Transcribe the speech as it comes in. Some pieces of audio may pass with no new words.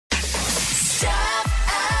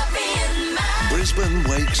Brisbane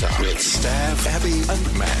wakes up with Stav, Abby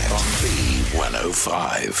and Matt on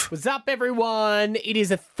B105. What's up, everyone? It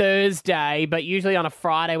is a Thursday, but usually on a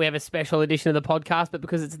Friday we have a special edition of the podcast, but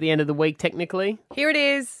because it's the end of the week technically. Here it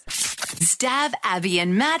is. Stav, Abby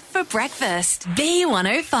and Matt for breakfast.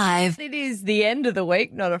 B105. It is the end of the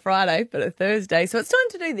week, not a Friday, but a Thursday, so it's time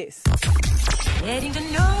to do this. Getting to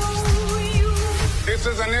know you. This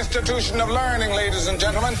is an institution of learning, ladies and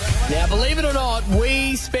gentlemen. Now, believe it or not,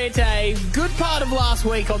 we spent a good part of last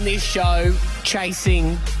week on this show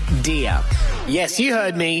chasing deer. Yes, you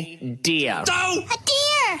heard me, deer. A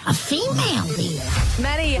deer. A female deer.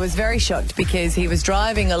 Matty was very shocked because he was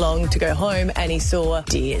driving along to go home and he saw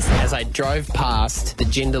deers. As I drove past the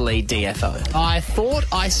Jindalee DFO, I thought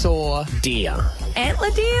I saw deer. Antler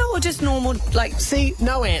deer or just normal, like... See,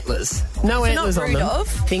 no antlers. No antlers not on them. of?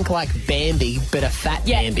 Think like Bambi, but a fat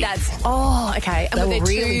Bambi. Oh, okay. And They were were there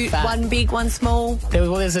really two, fat. one big, one small? There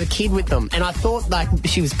was a kid with them, and I thought like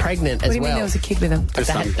she was pregnant What as do you well. mean there was a kid with them?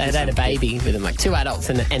 They had a baby with them, like two adults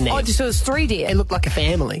and Oh, them. just so it was 3 deer? It looked like a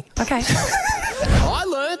family. Okay. I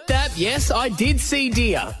learnt that, yes, I did see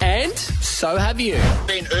deer, and so have you.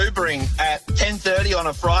 Been Ubering at 10:30 on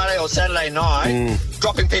a Friday or Saturday night,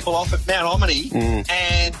 dropping people off at Mount Omni,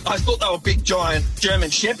 and I thought they were big, giant German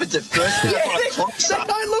shepherds at first. They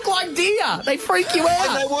don't look like deer. They freak you out.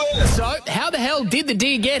 And they were. So, how the hell did the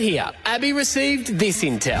deer get here? Abby received this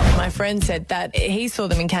intel. My friend said that he saw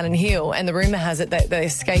them in Cannon Hill, and the rumour has it that they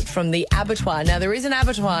escaped from the abattoir. Now, there is an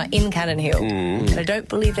abattoir in Cannon Hill, but I don't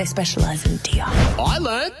believe they specialise in deer. I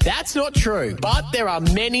learnt that's not true, but there are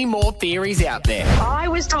many more theories out there. I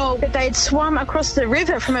was told that they'd swum across the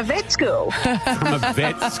river from a vet school. From a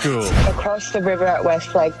vet school. Across the river at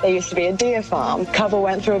Westlake, there used to be a deer farm. Couple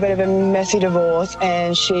went through a bit of a messy divorce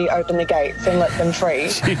and she opened the gates and let them free.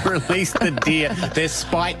 She released the deer. They're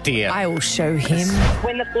spite deer. I will show him.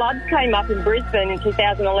 When the floods came up in Brisbane in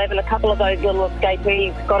 2011, a couple of those little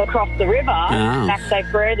escapees got across the river. Back they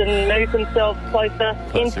bred and moved themselves closer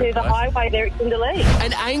into the highway there at Jindalee.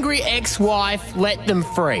 An angry ex-wife let them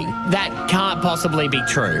free. That can't possibly be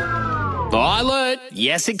true. I learnt,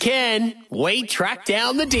 yes it can. We tracked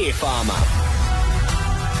down the deer farmer.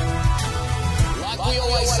 Like we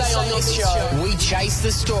always say on this show, we chase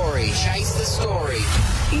the story. Chase the story.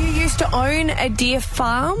 You used to own a deer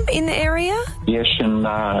farm in the area? Yes, in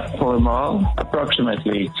Mile,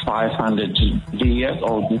 approximately 500 deer,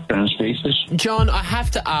 all different species. John, I have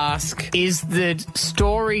to ask, is the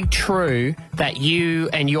story true that you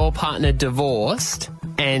and your partner divorced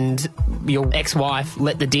and your ex-wife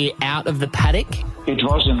let the deer out of the paddock? It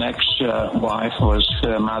wasn't ex-wife, was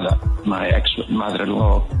her mother, my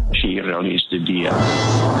ex-mother-in-law. She released the deer.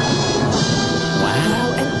 Wow.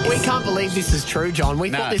 We can't believe this is true, John. We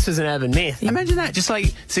thought this was an urban myth. Imagine that. Just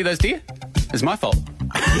like, see those deer? It's my fault.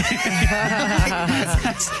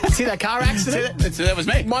 See that car accident? That was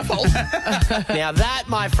me. My fault. Now that,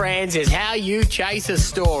 my friends, is how you chase a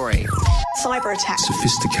story. Cyber attack.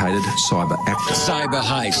 Sophisticated cyber actor. Cyber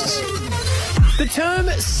heists. The term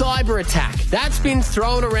cyber attack, that's been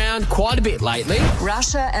thrown around quite a bit lately.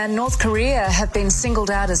 Russia and North Korea have been singled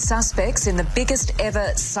out as suspects in the biggest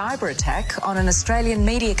ever cyber attack on an Australian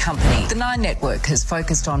media company. The Nine Network has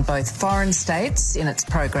focused on both foreign states in its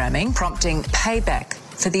programming, prompting payback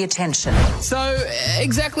for the attention. So,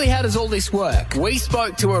 exactly how does all this work? We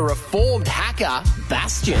spoke to a reformed hacker,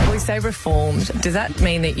 Bastian. We say reformed. Does that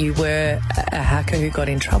mean that you were a hacker who got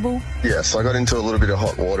in trouble? Yes, I got into a little bit of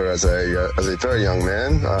hot water as a very young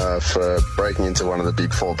man for breaking into one of the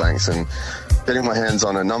big four banks and getting my hands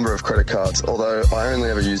on a number of credit cards, although I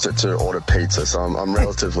only ever used it to order pizza, so I'm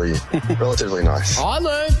relatively nice. I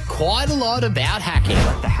learned quite a lot about hacking.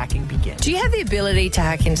 Let the hacking begin. Do you have the ability to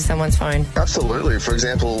hack into someone's phone? Absolutely. For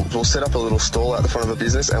example, we'll set up a little stall out the front of a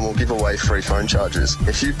business and we'll give away free phone chargers.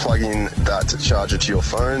 If you plug in that charger to your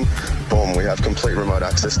phone, boom, we have complete remote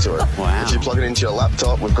access to it. Wow. If you plug it into your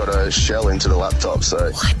laptop, we've got a shell into the laptop.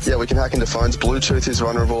 So, yeah, we can hack into phones. Bluetooth is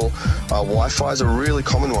vulnerable. Wi-Fi is a really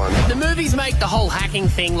common one. The movies make the whole hacking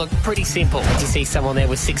thing look pretty simple. You see someone there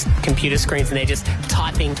with 6 computer screens and they're just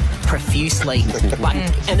typing profusely.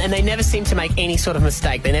 And they never seem to make any sort of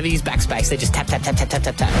mistake. They never use backspace. They just tap, tap, tap, tap, tap,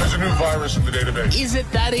 tap, tap. There's a new virus in the database. Is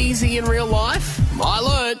it that easy in real life? I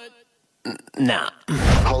learned. Nah.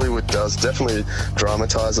 Hollywood does definitely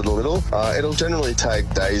dramatise it a little. It'll generally take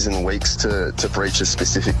days and weeks to breach a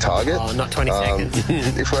specific target. Oh, not 20 seconds.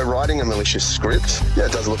 If we're writing a malicious script, yeah,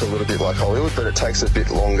 it does look a little bit like Hollywood, but it takes a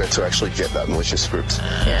bit longer to actually get that malicious script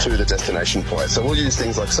to the destination point. So we'll use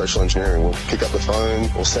things like social engineering. We'll pick up the phone,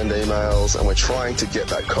 we'll send emails, and we're trying to get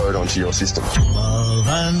that code onto your system. Love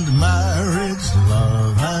and marriage,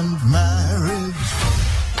 love and marriage.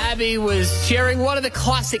 Abby was sharing one of the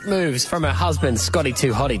classic moves from her husband, Scotty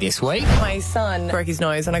Too Hottie, this week. My son broke his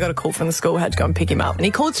nose and I got a call from the school, had to go and pick him up. And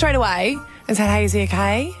he called straight away and said, hey, is he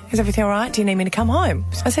okay? Is everything all right? Do you need me to come home?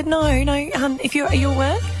 I said, no, hon, are you at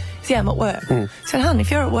work? He said, yeah, I'm at work. I said, hon,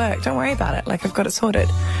 if you're at work, don't worry about it. Like, I've got it sorted.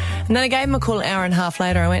 And then I gave him a call an hour and a half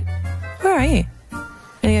later. I went, where are you?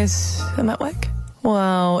 And he goes, I'm at work.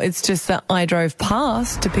 Well, it's just that I drove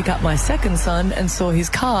past to pick up my second son and saw his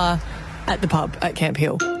car at the pub at Camp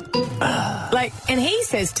Hill. And he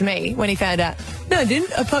says to me when he found out, no, I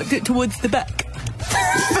didn't. I parked it towards the back.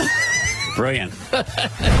 Brilliant.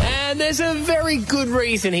 And there's a very good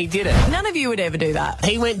reason he did it. None of you would ever do that.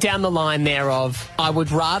 He went down the line there of, I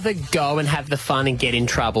would rather go and have the fun and get in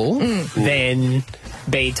trouble than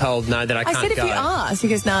be told no, that I can't go. I said, if you asked, he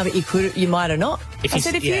goes, nah, but you might or not. If I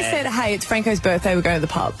said, if you said, hey, it's Franco's birthday, we're going to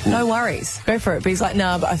the pub, no worries, go for it. But he's like,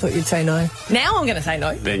 nah, but I thought you'd say no. Now I'm going to say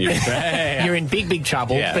no. Then you're You're in big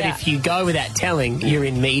trouble, but if you go without telling, you're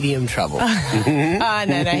in medium trouble.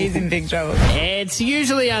 No, he's in big trouble. It's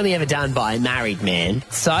usually only ever done by a married man,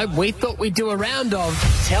 so we thought we'd do a round of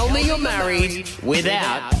Tell Me You're Married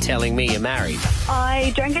without telling me you're married.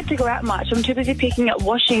 I don't get to go out much. I'm too busy picking up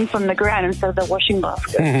washing from the ground instead of the washing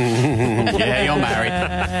basket. Yeah, you're married.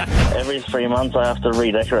 Every 3 months I have to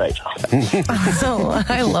redecorate. Oh,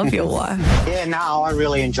 I love your wife. Yeah, no, I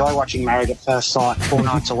really enjoy watching Married at First Sight 4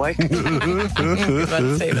 nights a week. I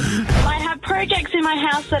have projects in my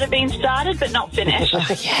house that have been started but not finished.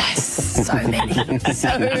 Yes, so many.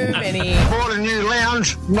 So many. Bought a new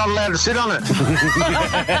lounge, not allowed to sit on it.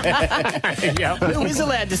 Who is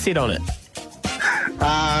allowed to sit on it?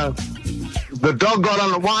 The dog got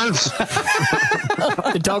on it once.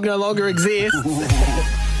 The dog no longer exists.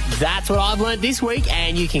 That's what I've learnt this week,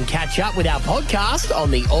 and you can catch up with our podcast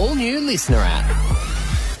on the all-new Listener app.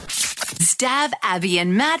 Stab Abby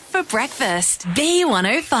and Matt for breakfast.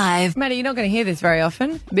 B105. Matty, you're not going to hear this very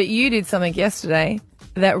often, but you did something yesterday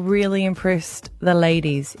that really impressed the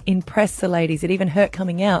ladies. It even hurt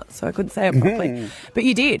coming out, so I couldn't say it properly. But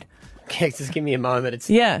you did. Okay, just give me a moment.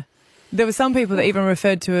 Yeah. There were some people that even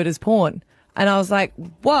referred to it as porn. And I was like,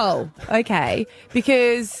 whoa, okay.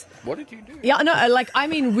 Because... What did you do? Yeah, no,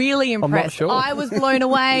 really impressed. I'm not sure. I was blown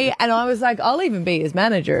away, and I was like, I'll even be his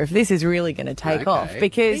manager if this is really going to take off.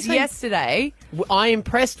 Because yesterday... I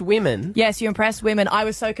impressed women. Yes, you impressed women. I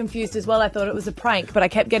was so confused as well. I thought it was a prank, but I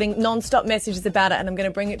kept getting non-stop messages about it, and I'm going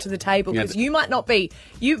to bring it to the table because you might be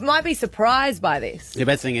surprised by this. The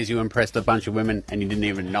best thing is you impressed a bunch of women and you didn't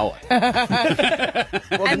even know it.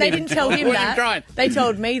 And they didn't tell him that. They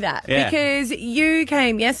told me that. Yeah. Because you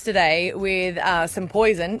came yesterday with some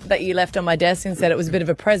poison that you left on my desk and said it was a bit of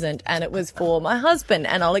a present, and it was for my husband.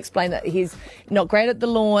 And I'll explain that he's not great at the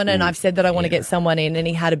lawn, and I've said that I want to get someone in, and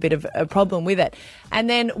he had a bit of a problem with it. And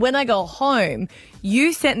then when I go home,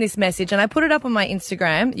 you sent this message, and I put it up on my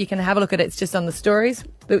Instagram. You can have a look at it. It's just on the stories,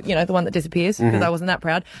 the one that disappears, because I wasn't that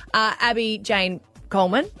proud. Abby Jane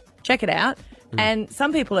Coleman, check it out. And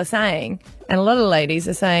some people are saying, and a lot of ladies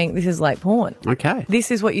are saying, this is like porn. Okay.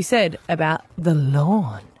 This is what you said about the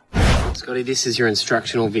lawn. Scotty, this is your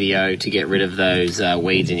instructional video to get rid of those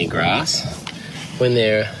weeds in your grass. When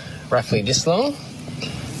they're roughly this long,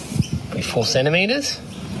 maybe 4 centimetres,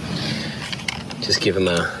 just give them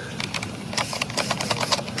a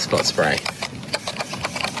spot spray.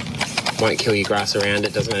 Won't kill your grass around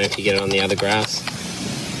it, doesn't matter if you get it on the other grass,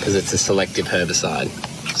 because it's a selective herbicide.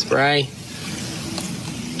 Spray,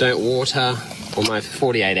 don't water, almost for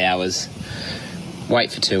 48 hours.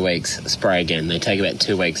 Wait for 2 weeks, spray again. They take about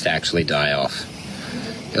 2 weeks to actually die off.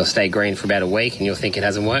 It'll stay green for about a week and you'll think it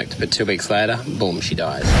hasn't worked, but 2 weeks later, boom, she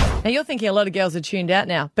dies. Now, you're thinking a lot of girls are tuned out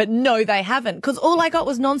now, but no, they haven't, because all I got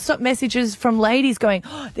was non-stop messages from ladies going,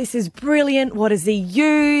 oh, this is brilliant, what does he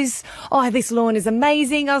use? Oh, this lawn is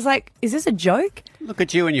amazing. I was like, is this a joke? Look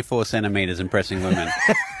at you and your 4 centimetres impressing women.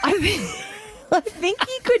 I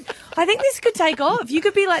think this could take off. You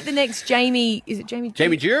could be like the next Jamie. Is it Jamie?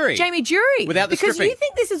 Jamie Jury. Jamie Jury. Without the because stripping. you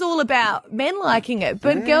think this is all about men liking it,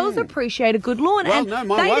 but girls appreciate a good lawn. Well, and no,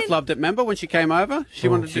 my wife loved it. Remember when she came over? She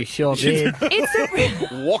wanted to. She sure did.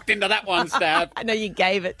 Walked into that one, Stab. I know you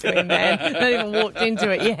gave it to him, man. Not even walked into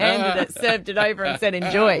it. You handed it, served it over, and said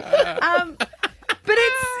enjoy. But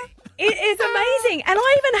It is amazing. And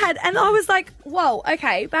I was like, whoa,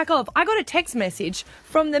 okay, back off. I got a text message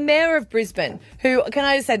from the Mayor of Brisbane, who, can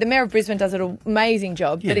I just say, the Mayor of Brisbane does an amazing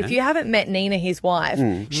job. But if you haven't met Nina, his wife,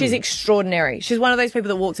 she's extraordinary. She's one of those people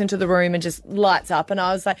that walks into the room and just lights up. And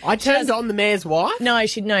I was like... I turned on the Mayor's wife? No,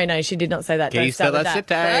 she did not say that. Can you spell that?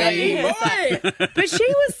 But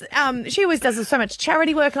she always does so much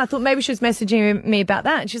charity work, and I thought maybe she was messaging me about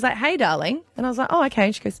that. And she's like, hey, darling. And I was like, oh, okay.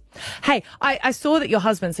 And she goes, hey, I saw that your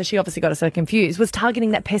husband, so she obviously got us so confused, was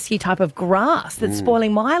targeting that pesky type of grass that's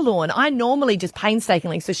spoiling my lawn. I normally just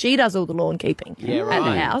painstakingly, so she does all the lawn keeping at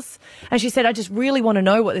the house. And she said, I just really want to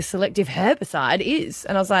know what this selective herbicide is.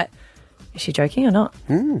 And I was like, is she joking or not?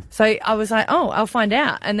 So I was like, oh, I'll find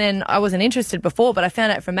out. And then I wasn't interested before, but I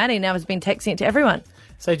found out from Matty, and now I've been texting it to everyone.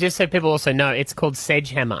 So just so people also know, it's called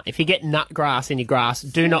sedge hammer. If you get nut grass in your grass,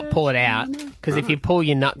 do not pull it out, because if you pull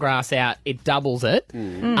your nut grass out, it doubles it.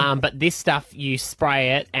 But this stuff, you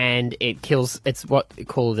spray it and it kills, it's what they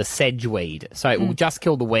call the sedge weed. So it will just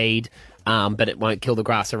kill the weed, but it won't kill the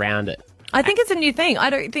grass around it. I think it's a new thing.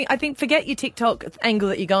 I think forget your TikTok angle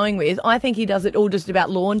that you're going with. I think he does it all just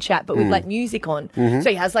about lawn chat, but with like music on.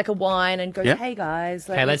 So he has like a wine and goes, hey guys.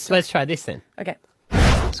 Okay, let's try this then. Okay.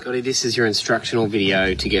 Scotty, this is your instructional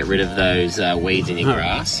video to get rid of those weeds in your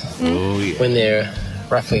grass. Oh, yeah. When they're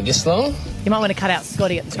roughly this long. You might want to cut out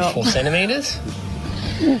Scotty at the top. 4 centimetres.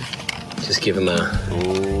 Just give them a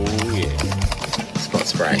spot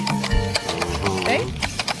spray. Okay.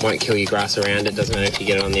 Won't kill your grass around it. Doesn't matter if you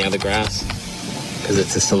get it on the other grass, because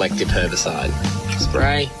it's a selective herbicide.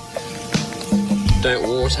 Spray. Don't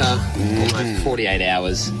water. Almost 48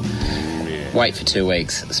 hours. Wait for 2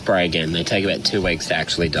 weeks, spray again. They take about 2 weeks to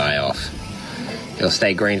actually die off. It'll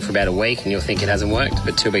stay green for about a week and you'll think it hasn't worked,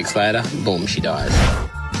 but 2 weeks later, boom, she dies.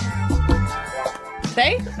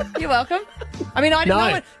 See? You're welcome. I mean,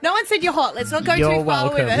 no one said you're hot. Let's not go too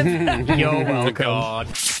far with it. You're welcome.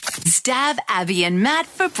 God. Stab Abby and Matt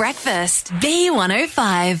for breakfast.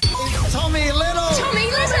 B105. Tommy Little.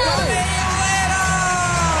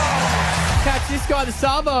 Catch this guy, the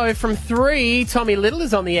Sabo from 3. Tommy Little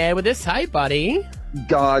is on the air with us. Hey, buddy.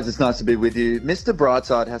 Guys, it's nice to be with you. Mr.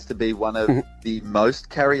 Brightside has to be one of the most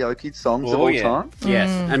karaoke songs of all time. Yes,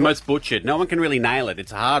 and most butchered. No one can really nail it.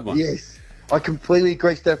 It's a hard one. Yes. I completely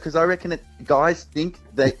agree, Steph, because I reckon guys think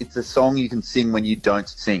that it's a song you can sing when you don't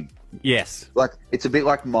sing. Yes. Like, it's a bit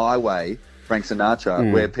like My Way, Frank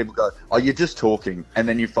Sinatra, where people go, oh, you're just talking, and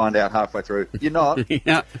then you find out halfway through, you're not.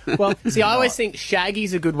 Well, see, I always think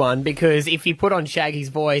Shaggy's a good one, because if you put on Shaggy's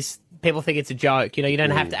voice, people think it's a joke. You know, you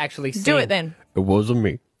don't have to actually sing. Do it then. It wasn't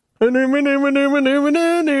me. That's not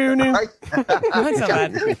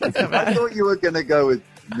bad. I thought you were going to go with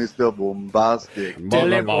Mr. Bombastic.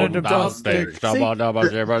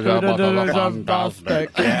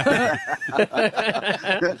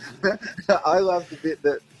 I love the bit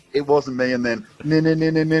that it wasn't me, and then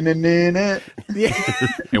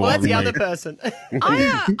well, that's the other person.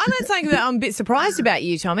 I know something that I'm a bit surprised about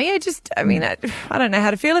you, Tommy. I don't know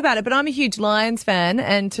how to feel about it, but I'm a huge Lions fan,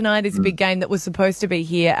 and tonight is a big game that was supposed to be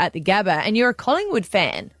here at the Gabba, and you're a Collingwood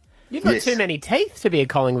fan. You've got too many teeth to be a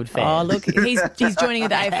Collingwood fan. Oh, look, he's joining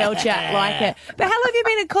the AFL chat, like it. But how long have you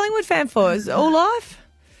been a Collingwood fan for? Is it all life?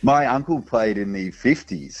 My uncle played in the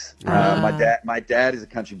 50s. My dad is a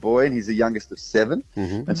country boy, and he's the youngest of 7.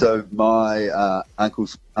 And so my uncle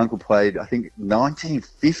played, I think,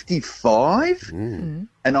 1955. And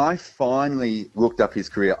I finally looked up his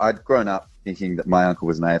career. I'd grown up thinking that my uncle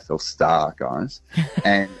was an AFL star, guys.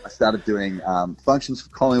 And I started doing functions for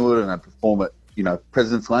Collingwood, and I'd perform at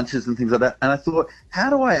president's lunches and things like that. And I thought, how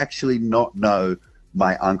do I actually not know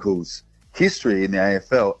my uncle's history in the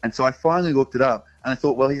AFL? And so I finally looked it up, and I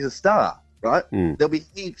thought, well, he's a star, right? There'll be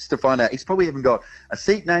heaps to find out. He's probably even got a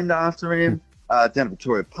seat named after him down at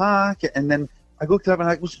Victoria Park. And then I looked it up, and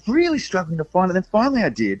I was really struggling to find it. And then finally I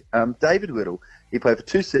did. David Little, he played for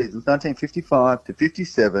 2 seasons, 1955 to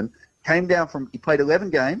 57, he played 11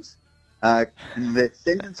 games. And the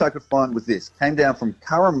sentence I could find was this: came down from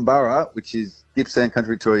Currumborough, which is Gippsland,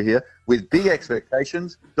 Country Victoria here, with big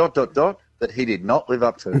expectations, ... that he did not live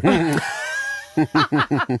up to. So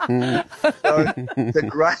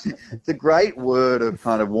it's a great word of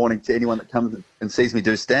kind of warning to anyone that comes and sees me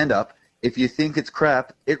do stand-up. If you think it's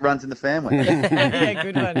crap, it runs in the family. Yeah,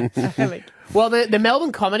 good one. Well, the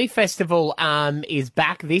Melbourne Comedy Festival is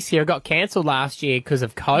back this year. It got cancelled last year because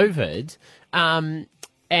of COVID. And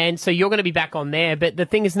so you're going to be back on there. But the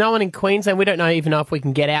thing is, no one in Queensland, we don't even know if we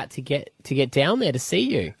can get out to get down there to see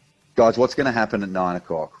you. Guys, what's going to happen at 9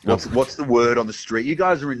 o'clock? What's the word on the street? You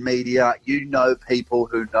guys are in media. You know people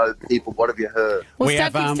who know people. What have you heard? Well,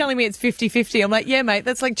 Stav keeps telling me it's 50-50. I'm like, yeah, mate,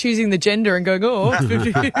 that's like choosing the gender and going, oh, it's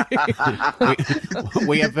 50-50.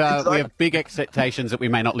 we have big expectations that we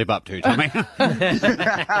may not live up to, Tommy.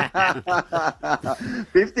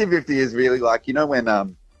 50-50 is really like, you know,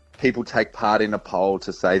 when people take part in a poll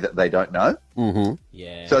to say that they don't know? Mm-hmm.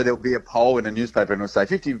 Yeah. So there'll be a poll in a newspaper and it'll say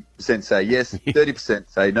 50% say yes, 30%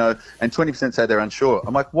 say no, and 20% say they're unsure.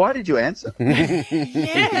 I'm like, why did you answer?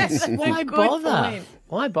 Yes. Why bother?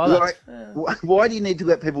 Why bother? Like, why do you need to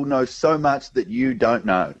let people know so much that you don't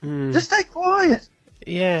know? Just stay quiet.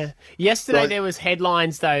 Yeah. Yesterday there was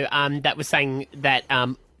headlines, though, that was saying that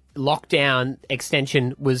lockdown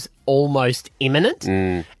extension was almost imminent.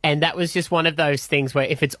 And that was just one of those things where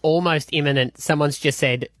if it's almost imminent, someone's just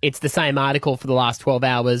said it's the same article for the last 12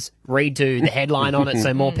 hours, redo the headline on it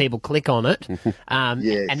so more people click on it.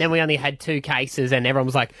 And then we only had 2 cases and everyone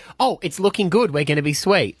was like, oh, it's looking good, we're going to be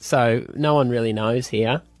sweet. So no one really knows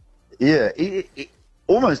here. Yeah.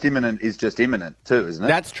 Almost imminent is just imminent too, isn't it?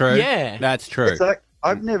 That's true. Yeah. That's true. It's like,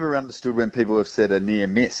 I've never understood when people have said a near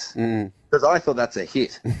miss. Because I thought that's a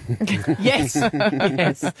hit. Yes.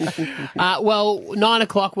 Well, 9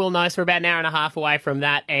 o'clock we'll know, so we're about an hour and a half away from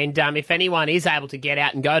that. And if anyone is able to get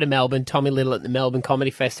out and go to Melbourne, Tommy Little at the Melbourne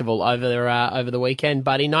Comedy Festival over the weekend.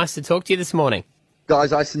 Buddy, nice to talk to you this morning.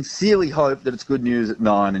 Guys, I sincerely hope that it's good news at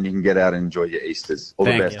 9 and you can get out and enjoy your Easters. All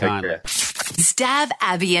the best. Take care. Stav,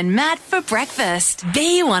 Abby and Matt for breakfast.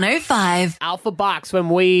 B105. Alpha Bucks, are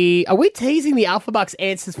we teasing the Alpha Bucks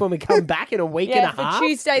answers when we come back in a week and a half? For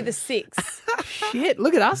Tuesday the 6th. Shit,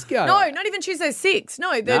 look at us go. No, not even Tuesday the 6th.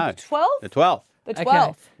 No, the 12th? The 12th. The 12th.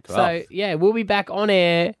 Okay. So, yeah, we'll be back on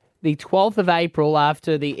air the 12th of April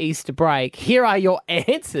after the Easter break. Here are your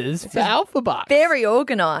answers for Alpha Bucks. Very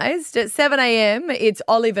organised. At 7 a.m, it's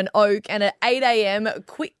Olive and Oak, and at 8 a.m,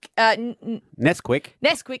 Nesquik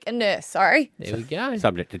and Nurse, sorry. There we go.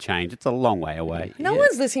 Subject to change. It's a long way away. No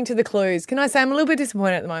one's listening to the clues. Can I say I'm a little bit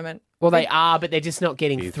disappointed at the moment? Well, they are, but they're just not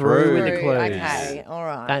getting through with the clues. Okay, all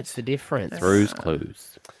right. That's the difference. Through's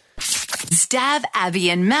clues. Stav,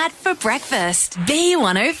 Abby and Matt for breakfast.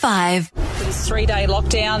 B105. This 3-day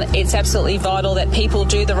lockdown, it's absolutely vital that people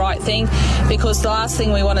do the right thing because the last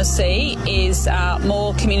thing we want to see is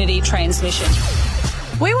more community transmission.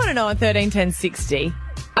 We want to know on 131060,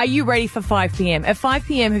 are you ready for 5 p.m? At 5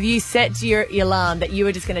 p.m, have you set your alarm that you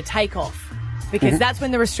are just going to take off? Because that's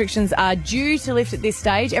when the restrictions are due to lift at this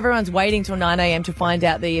stage. Everyone's waiting till 9 a.m. to find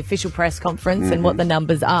out the official press conference and what the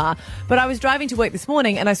numbers are. But I was driving to work this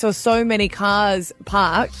morning and I saw so many cars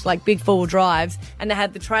parked, like big 4-wheel drives, and they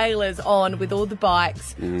had the trailers on with all the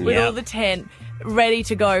bikes, with all the tent, ready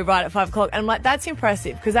to go right at 5 o'clock. And I'm like, that's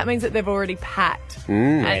impressive because that means that they've already packed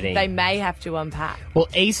and they may have to unpack. Well,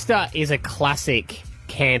 Easter is a classic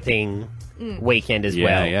camping weekend as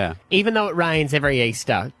well. Yeah. Even though it rains every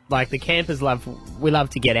Easter, like the campers love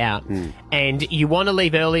to get out. And you want to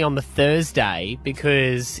leave early on the Thursday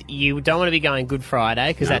because you don't want to be going Good Friday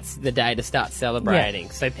because that's the day to start celebrating.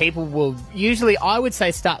 Yeah. So people will usually, I would say,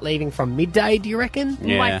 start leaving from midday, do you reckon?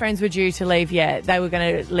 Yeah. My friends were due to leave, they were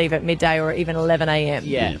going to leave at midday or even 11 a.m.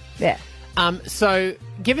 Yeah. So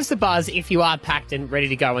give us a buzz if you are packed and ready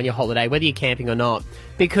to go on your holiday, whether you're camping or not,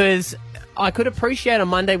 because I could appreciate on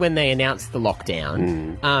Monday when they announced the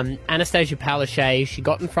lockdown, Anastasia Palaszczuk, she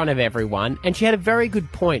got in front of everyone and she had a very good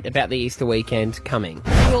point about the Easter weekend coming.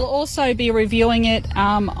 We'll also be reviewing it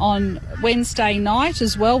on Wednesday night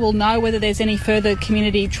as well. We'll know whether there's any further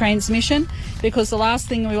community transmission because the last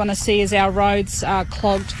thing we want to see is our roads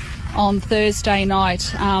clogged on Thursday night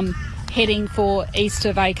heading for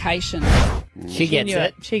Easter vacation. She gets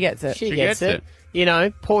it. She gets it. You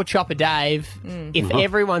know, poor Chopper Dave, if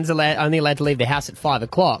everyone's only allowed to leave the house at 5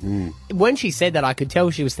 o'clock, when she said that, I could tell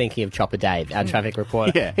she was thinking of Chopper Dave, our traffic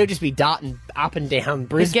reporter. Yeah. He'll just be darting up and down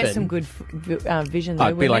Brisbane. He'd get some good vision, though,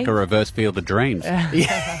 I'd be like a reverse Field of Dreams.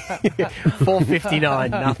 4:59,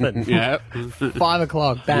 nothing. Yeah. 5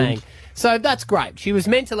 o'clock, bang. So that's great. She was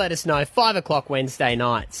meant to let us know 5 o'clock Wednesday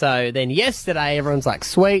night. So then yesterday, everyone's like,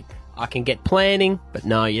 sweet, I can get planning, but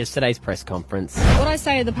no, yesterday's press conference. What I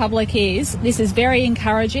say to the public is this is very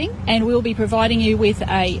encouraging and we'll be providing you with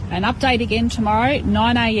an update again tomorrow,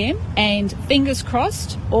 9 a.m, and fingers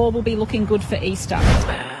crossed, all will be looking good for Easter.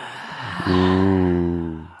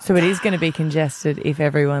 So it is going to be congested if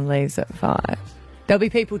everyone leaves at 5. There'll be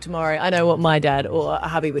people tomorrow. I know what my dad or a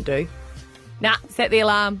hubby would do. Nah, set the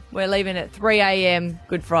alarm. We're leaving at 3 a.m,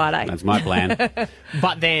 Good Friday. That's my plan.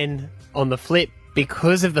 But then, on the flip,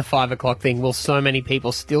 because of the 5 o'clock thing, will so many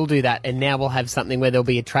people still do that? And now we'll have something where there'll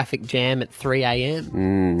be a traffic jam at 3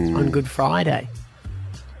 a.m. on Good Friday.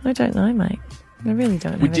 I don't know, mate. I really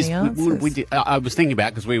don't have any answers. I was thinking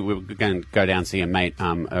about, because we were going to go down and see a mate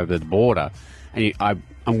over the border, and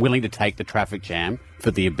I'm willing to take the traffic jam for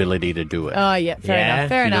the ability to do it. Oh, yeah,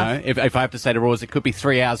 fair enough. If I have to say to Roz, it could be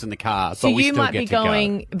 3 hours in the car, So but we you still might get be to go.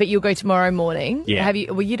 going, but you'll go tomorrow morning. Yeah.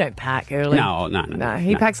 Well, you don't pack early. No.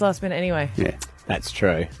 He packs last minute anyway. Yeah. That's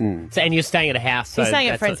true. So, and you're staying at a house. So He's staying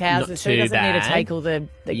at that's friends' not houses, so he too doesn't need to bad. take all the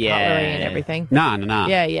cutlery and everything. No.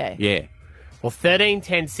 Yeah. Well, 13,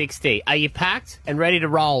 10, 60. Are you packed and ready to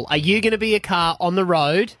roll? Are you going to be a car on the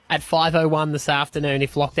road at 5:01 this afternoon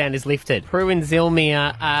if lockdown is lifted? Prue and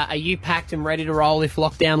Zilmia, are you packed and ready to roll if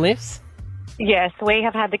lockdown lifts? Yes, we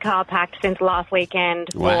have had the car packed since last weekend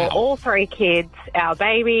Wow. for all three kids, our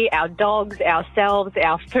baby, our dogs, ourselves,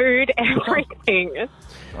 our food, everything.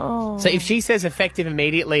 Oh. So if she says effective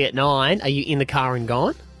immediately at 9, are you in the car and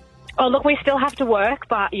gone? Oh, look, we still have to work,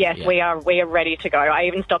 but yes, we are ready to go. I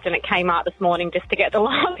even stopped in at Kmart this morning just to get the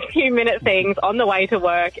last few minute things on the way to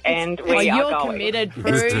work, and we are you're going. committed,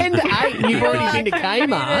 Prue. It's 10 to 8 and you've already been to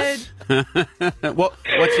Kmart.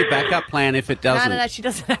 What's your backup plan if it doesn't? No, she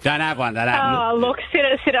doesn't have. Don't have one. Oh, look, sit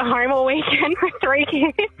at home all weekend with three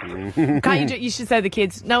kids. Can't you should say to the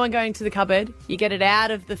kids, no one going to the cupboard. You get it out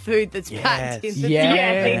of the food that's packed in the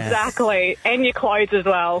Yes, exactly. And your clothes as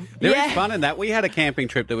well. There is fun in that. We had a camping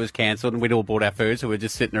trip that was cancelled and we'd all bought our food, so we're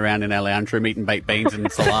just sitting around in our lounge room eating baked beans and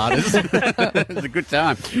saladas. It was a good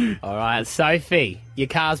time. All right, Sophie, your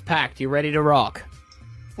car's packed. You ready to rock?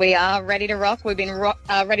 We are ready to rock. We've been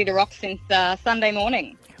ready to rock since Sunday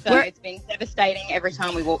morning. So it's been devastating every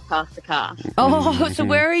time we walk past the car. Oh, so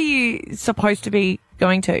where are you supposed to be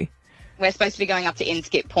going to? We're supposed to be going up to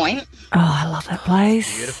Inskip Point. Oh, I love that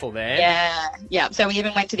place. Beautiful there. Yeah. So we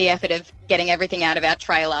even went to the effort of getting everything out of our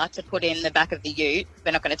trailer to put in the back of the ute.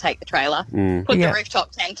 We're not going to take the trailer. Put the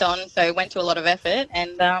rooftop tent on. So went to a lot of effort,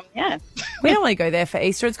 and We don't want to go there for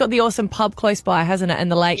Easter. It's got the awesome pub close by, hasn't it?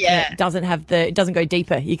 And the lake doesn't go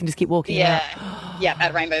deeper. You can just keep walking out. Yeah,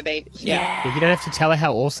 at Rainbow Beach. Yeah. You don't have to tell her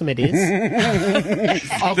how awesome it is.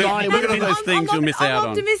 Oh, God, look at all those things you'll miss out on.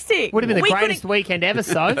 Optimistic. Would have been the greatest weekend ever,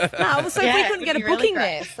 so. So we couldn't get a booking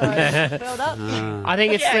there. So well done. I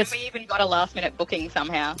think it's... we even got a last-minute booking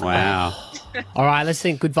somehow. Wow. All right, let's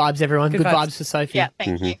sing. Good vibes, everyone. Good vibes for Sophie. Yeah,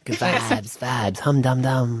 thank you. Good vibes. Hum, dum,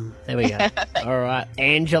 dum. There we go. All right.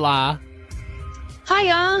 Angela.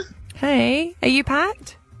 Hiya. Hey, are you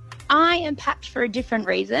packed? I am packed for a different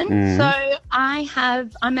reason. Mm. So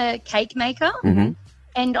I'm a cake maker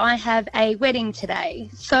and I have a wedding today.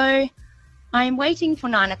 So I'm waiting for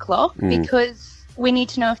 9 o'clock because we need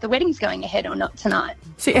to know if the wedding's going ahead or not tonight.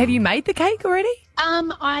 So have you made the cake already?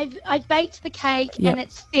 I've baked the cake Yep. and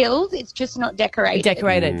it's filled. It's just not decorated.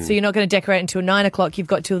 Decorated. So you're not going to decorate until 9 o'clock. You've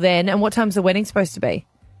got till then. And what time's the wedding supposed to be?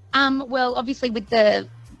 Well, obviously with the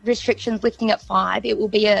restrictions lifting at 5, it will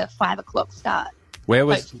be a 5 o'clock start. Where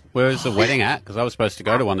was the wedding at? Because I was supposed to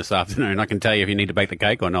go to one this afternoon. I can tell you if you need to bake the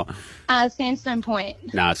cake or not. Sandstone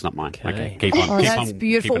Point. No, it's not mine. Okay, keep on. Oh, keep that's on,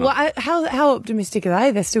 beautiful. keep it on. Well, how optimistic are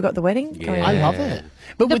they? They've still got the wedding coming I up. love it.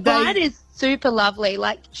 But The would they... bride is super lovely.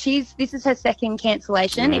 Like this is her second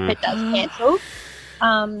cancellation if it does cancel.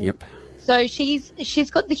 Yep. So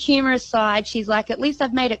she's got the humorous side. She's like, at least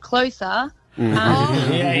I've made it closer.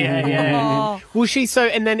 Yeah. Will she, so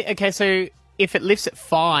if it lifts at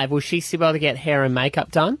 5, will she still be able to get hair and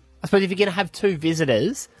makeup done? I suppose if you're going to have 2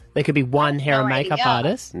 visitors, there could be one hair and makeup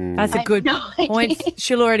artist. That's a good point.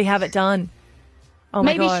 She'll already have it done. Oh,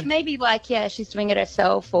 my God. Maybe she's doing it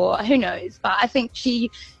herself or who knows. But I think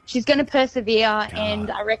she's going to persevere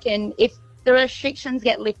and I reckon if the restrictions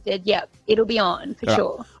get lifted, it'll be on for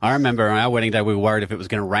sure. I remember on our wedding day we were worried if it was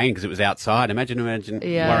going to rain because it was outside. Imagine worrying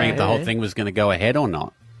if the whole thing was going to go ahead or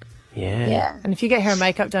not. Yeah. And if you get hair and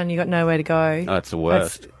makeup done, you've got nowhere to go. Oh, it's the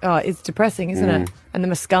worst. It's depressing, isn't it? And the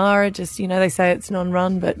mascara, just, they say it's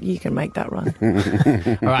non-run, but you can make that run.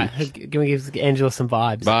 All right, can we give Angela some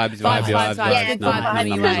vibes? Vibes.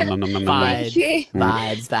 Yeah,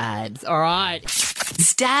 Vibes. All right.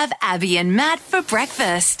 Stab Abby and Matt for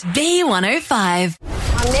breakfast. B105.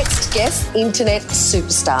 Our next guest, internet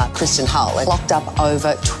superstar Kristen Hull, clocked up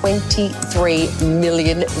over 23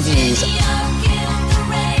 million views.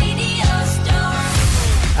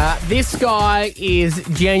 This guy is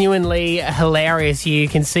genuinely hilarious. You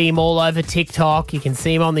can see him all over TikTok. You can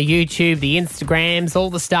see him on the YouTube, the Instagrams, all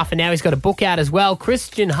the stuff. And now he's got a book out as well.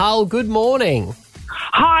 Christian Hull, good morning.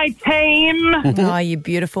 Hi, team. Oh, you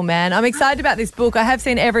beautiful man. I'm excited about this book. I have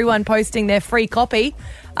seen everyone posting their free copy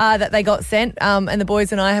that they got sent, and the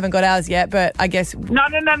boys and I haven't got ours yet, but I guess... No.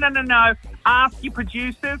 Ask your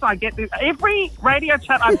producers. I get this. Every radio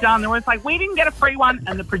chat I've done, there was like, we didn't get a free one,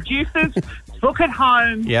 and the producers took it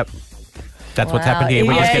home. Yep. That's what's happened here.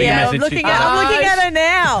 We're just getting a message. I'm looking at her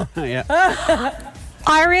now. Yeah.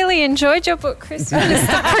 I really enjoyed your book, Kristen, as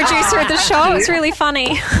the producer of the show. It's really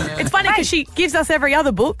funny. It's funny because she gives us every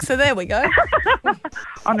other book, so there we go.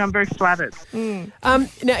 Oh, no, I'm very flattered. Now,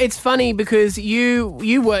 it's funny because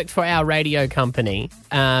you worked for our radio company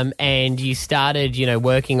and you started,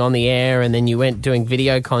 working on the air, and then you went doing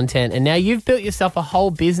video content, and now you've built yourself a whole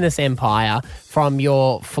business empire from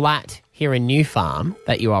your flat here in New Farm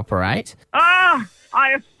that you operate. I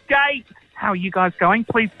escaped. How are you guys going?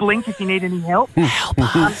 Please blink if you need any help. Help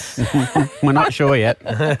us. We're not sure yet.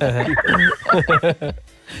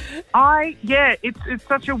 It's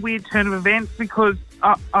such a weird turn of events because,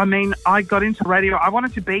 I got into radio. I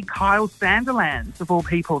wanted to be Kyle Sandilands, of all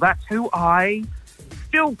people. That's who I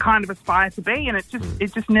still kind of aspire to be, and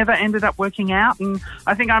it just never ended up working out. And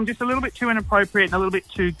I think I'm just a little bit too inappropriate and a little bit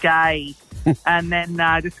too gay. And then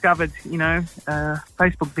discovered,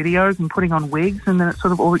 Facebook videos and putting on wigs, and then it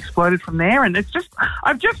sort of all exploded from there. And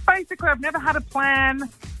I've never had a plan,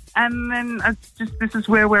 and then this is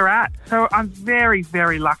where we're at. So I'm very,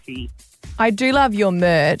 very lucky. I do love your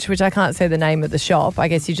merch, which I can't say the name of the shop. I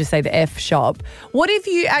guess you just say the F shop. What if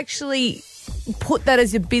you actually put that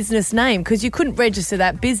as your business name? Because you couldn't register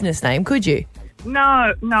that business name, could you?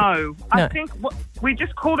 No. I think we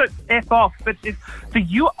just called it F off, but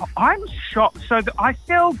I'm shocked. So I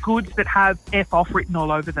sell goods that have F off written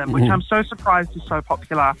all over them, which I'm so surprised is so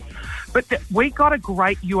popular. But we got a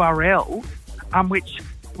great URL, which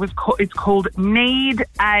it's called Need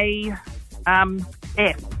a .com,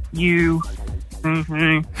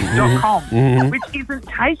 which isn't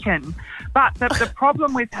taken. But the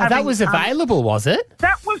problem with having... that was available, was it?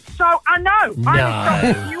 That was so... I know. No.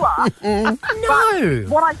 I'm shocked you are. No. But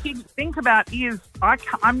what I didn't think about is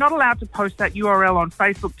I'm not allowed to post that URL on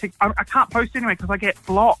Facebook. I can't post anyway because I get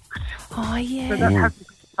blocked. Oh, yeah. So that has to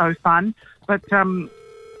be so fun. But,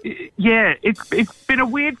 it's been a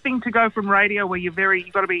weird thing to go from radio where you've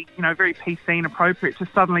got to be, very PC and appropriate to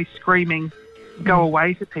suddenly screaming... go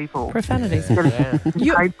away to people. Profanities.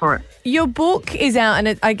 You paid for it. Your book is out,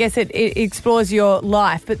 and I guess it explores your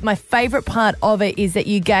life, but my favourite part of it is that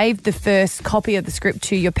you gave the first copy of the script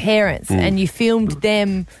to your parents and you filmed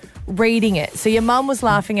them reading it. So your mum was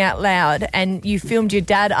laughing out loud and you filmed your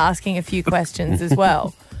dad asking a few questions as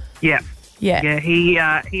well. Yeah. Yeah. He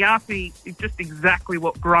asked me just exactly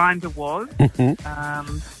what Grindr was.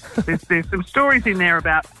 There's some stories in there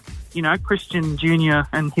about Christian Jr.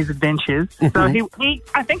 and his adventures. So I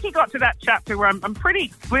think he got to that chapter where I'm pretty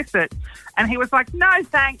explicit, and he was like, no,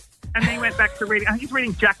 thanks. And then he went back to reading. I think he's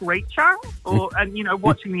reading Jack Reacher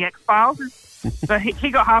watching the X-Files. So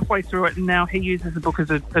he got halfway through it, and now he uses the book as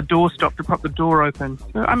a doorstop to prop the door open.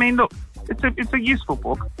 So, look, it's a useful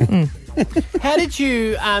book. How did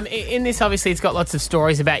you, in this, obviously, it's got lots of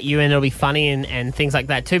stories about you and it'll be funny and things like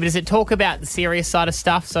that too, but does it talk about the serious side of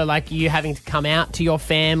stuff? So, like, you having to come out to your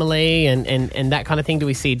family and that kind of thing? Do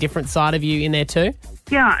we see a different side of you in there too?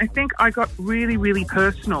 Yeah, I think I got really, really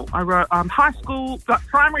personal. I wrote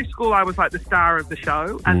primary school, I was like the star of the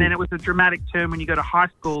show, and then it was a dramatic turn when you go to high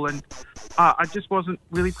school, and I just wasn't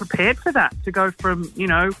really prepared for that, to go from,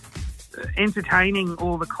 entertaining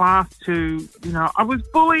all the class to, I was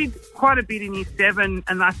bullied quite a bit in year 7,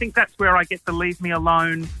 and I think that's where I get the leave me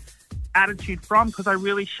alone attitude from, because I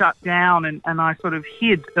really shut down and I sort of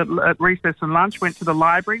hid at recess and lunch, went to the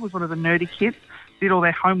library, was one of the nerdy kids, did all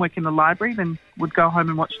their homework in the library, then would go home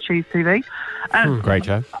and watch Cheese TV. And, great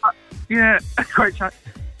show. Great show.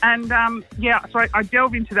 And, so I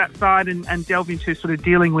delve into that side and delve into sort of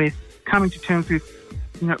dealing with, coming to terms with,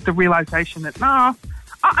 the realisation that,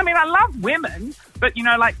 I love women, but,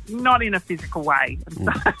 not in a physical way.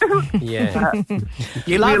 Yeah.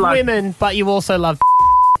 You love women, but you also love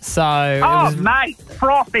so... mate,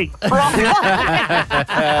 frothy. Who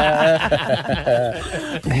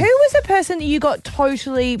was a person that you got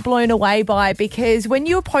totally blown away by? Because when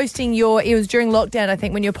you were posting it was during lockdown, I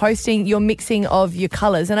think, when you're posting your mixing of your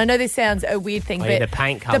colours, and I know this sounds a weird thing, but the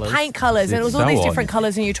paint colours. The paint colours, and it was all these different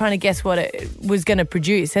colours, and you're trying to guess what it was going to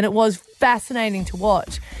produce, and it was fascinating to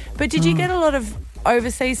watch. But did you get a lot of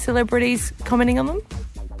overseas celebrities commenting on them?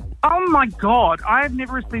 Oh, my God. I have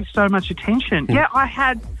never received so much attention. Yeah, I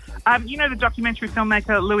had, the documentary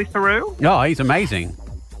filmmaker Louis Theroux? Oh, he's amazing.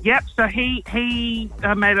 Yep, so he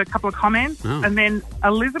made a couple of comments, and then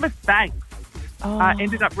Elizabeth Banks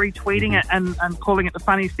ended up retweeting it and calling it the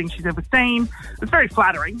funniest thing she's ever seen. It was very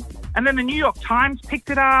flattering. And then the New York Times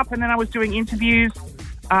picked it up, and then I was doing interviews.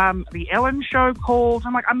 The Ellen Show called.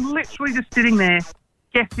 I'm literally just sitting there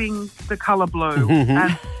guessing the colour blue.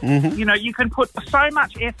 And, you can put so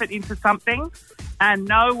much effort into something and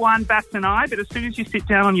no one bats an eye, but as soon as you sit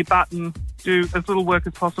down on your butt and do as little work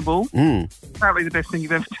as possible. Probably the best thing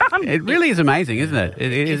you've ever done. It really is amazing, isn't it?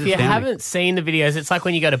 It is If you astounding. haven't seen the videos, it's like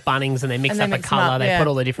when you go to Bunnings and they mix And they up a mix them colour. up, They yeah. put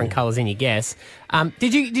all the different colours in, you guess.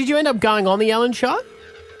 Did you end up going on the Ellen Show?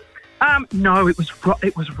 No, it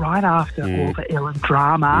was right after all the Ellen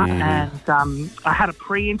drama, and I had a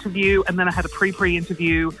pre-interview, and then I had a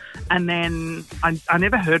pre-interview, and then I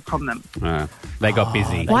never heard from them. They got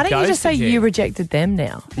busy. Why don't you just say you rejected them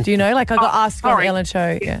now? Do you know? Like, I got asked on the sorry. Ellen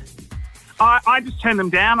Show. Yeah. I just turned them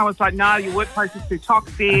down. I was like, no, your workplace is too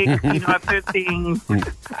toxic. I've heard things.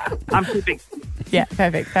 I'm too big. Yeah,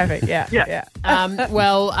 perfect. Yeah.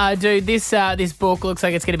 Dude, this book looks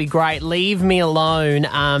like it's going to be great. Leave Me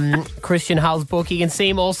Alone, Christian Hull's book. You can see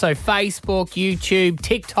him also Facebook, YouTube,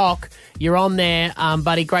 TikTok. You're on there,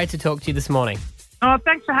 buddy. Great to talk to you this morning. Oh,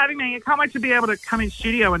 thanks for having me. I can't wait to be able to come in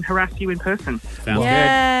studio and harass you in person. Sounds good.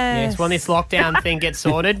 Yes, when this lockdown thing gets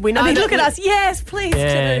sorted. We know Look at us. Yes, please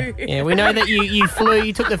do. Yeah, we know that you flew.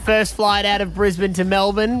 You took the first flight out of Brisbane to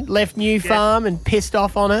Melbourne, left New Farm and pissed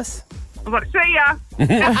off on us. I was like, see ya.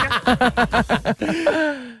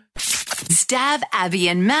 Stab Abby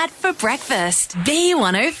and Matt for breakfast.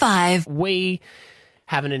 B105. We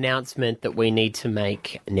have an announcement that we need to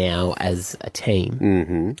make now as a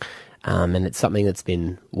team. And it's something that's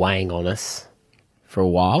been weighing on us for a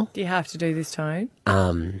while. Do you have to do this tone?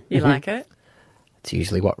 You like it? It's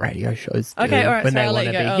usually what radio shows do. Okay, all right. When Sorry, they I'll want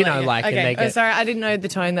let to you be, go. you know, like, and they Okay. get... Sorry, I didn't know the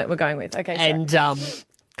tone that we're going with. Okay, sorry. And,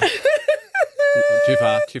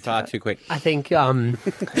 Too far, too quick. I think,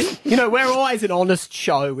 we're always an honest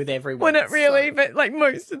show with everyone. We're not really, but like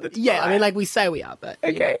most of the time. Yeah, I mean, like we say we are, but...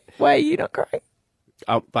 Okay. Why are you not crying?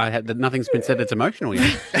 Oh, nothing's been said that's emotional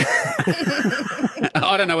yet.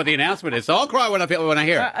 I don't know what the announcement is, so I'll cry when I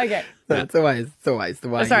hear it. Okay. It's always the way.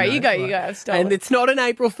 Oh, sorry, you go. I've stolen. And it's not an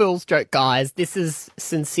April Fool's joke, guys. This is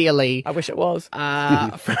sincerely... I wish it was. from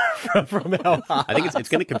our heart. I think it's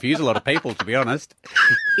going to confuse a lot of people, to be honest.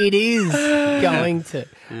 It is going to.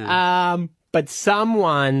 But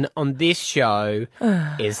someone on this show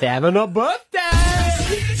is having a birthday.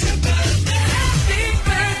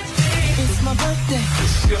 It's my birthday.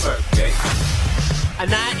 It's your birthday. And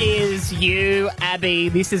that is you, Abby.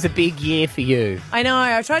 This is a big year for you. I know.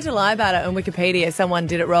 I tried to lie about it on Wikipedia. Someone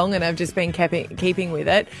did it wrong, and I've just been keeping with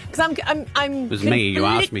it because I'm. It was me. You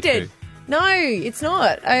asked me to. No, it's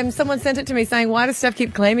not. Someone sent it to me saying, "Why does Steph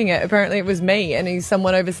keep claiming it?" Apparently, it was me, and he's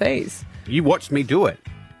someone overseas. You watched me do it.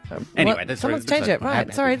 Anyway, someone's changed it.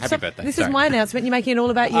 Right. Sorry. Happy birthday. This is my announcement. You're making it all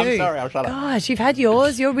about you. I'm sorry. I'll shut up. Gosh, you've had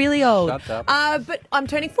yours. You're really old. Shut up. But I'm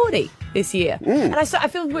turning 40 this year. And I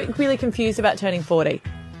feel really confused about turning 40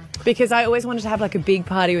 because I always wanted to have like a big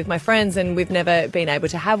party with my friends and we've never been able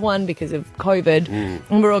to have one because of COVID.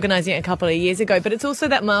 And we're organising it a couple of years ago. But it's also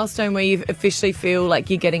that milestone where you officially feel like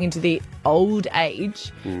you're getting into the old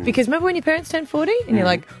age. Because remember when your parents turned 40 and you're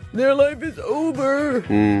like, their life is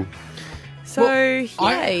over. So,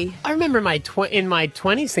 yay. I remember in my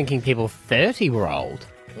 20s thinking people 30 were old,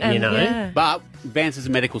 you know? Yeah. But advances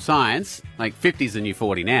in medical science, like 50's the new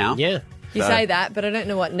 40 now. Yeah. You say that, but I don't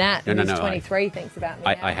know what Nat, who's 23, thinks about me.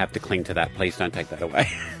 I have to cling to that. Please don't take that away.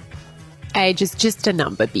 Age is just a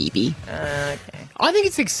number, BB. Okay. I think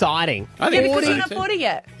it's exciting. I think because it's you're not 40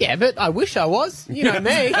 yet. Yeah, but I wish I was. You know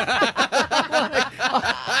me.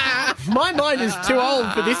 My mind is too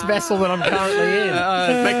old for this vessel that I'm currently in.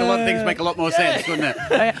 Make a lot of things make a lot more sense, wouldn't it?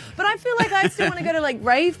 But I feel like I still want to go to like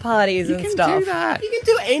rave parties and stuff. Do that. You can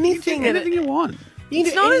do anything. Anything you want.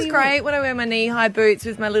 It's not as great when I wear my knee-high boots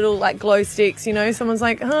with my little like glow sticks, you know. Someone's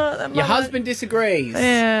like, Your husband disagrees.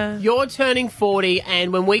 Yeah. You're turning 40,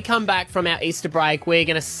 and when we come back from our Easter break, we're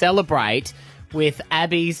going to celebrate with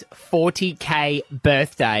Abby's 40K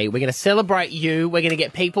birthday. We're going to celebrate you. We're going to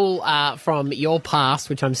get people from your past,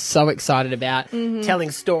 which I'm so excited about,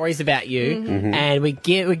 telling stories about you. And we're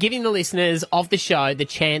giving the listeners of the show the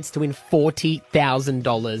chance to win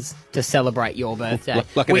 $40,000 to celebrate your birthday.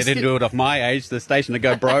 Lucky they didn't do it off my age, the station to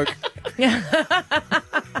go broke. I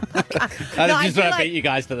just want to beat you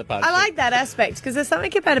guys to the punch. I like that aspect because there's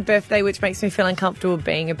something about a birthday which makes me feel uncomfortable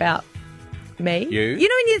being about me. You know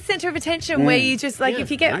when you're the centre of attention where you just like,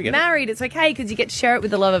 if you get married, it's okay because you get to share it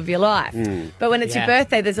with the love of your life. But when it's your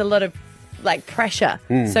birthday, there's a lot of like pressure.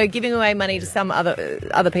 So giving away money to some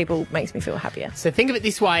other people makes me feel happier. So think of it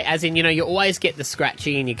this way, as in, you know, you always get the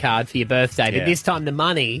scratchy in your card for your birthday, but this time the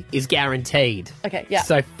money is guaranteed. Okay, yeah.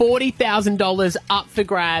 So $40,000 up for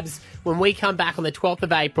grabs when we come back on the 12th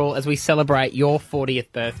of April as we celebrate your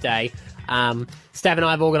 40th birthday. Stav and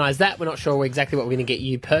I have organised that. We're not sure exactly what we're going to get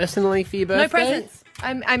you personally for your birthday. No presents.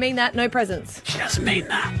 I mean that, no presents. She doesn't mean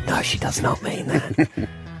that. No, she does not mean that.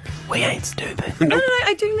 We ain't stupid. No,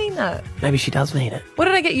 I do mean that. Maybe she does mean it. What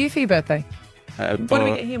did I get you for your birthday? What did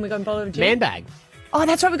we get him? We got a bottle of gin. Man bag. Oh,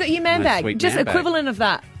 that's right. We got you a man Nice bag. sweet Just man bag. equivalent of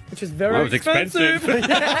that, which is very Well, it was expensive.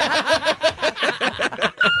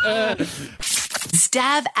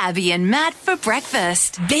 Stab Abby and Matt for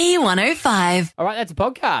breakfast. B105. All right, that's a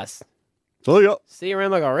podcast. See ya. See you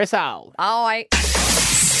around like a wrestle. Oh, wait.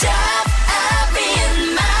 Stab Abby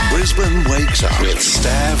and Matt. Brisbane wakes up with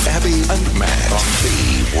Stav, Abby and Matt on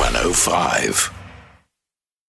B105.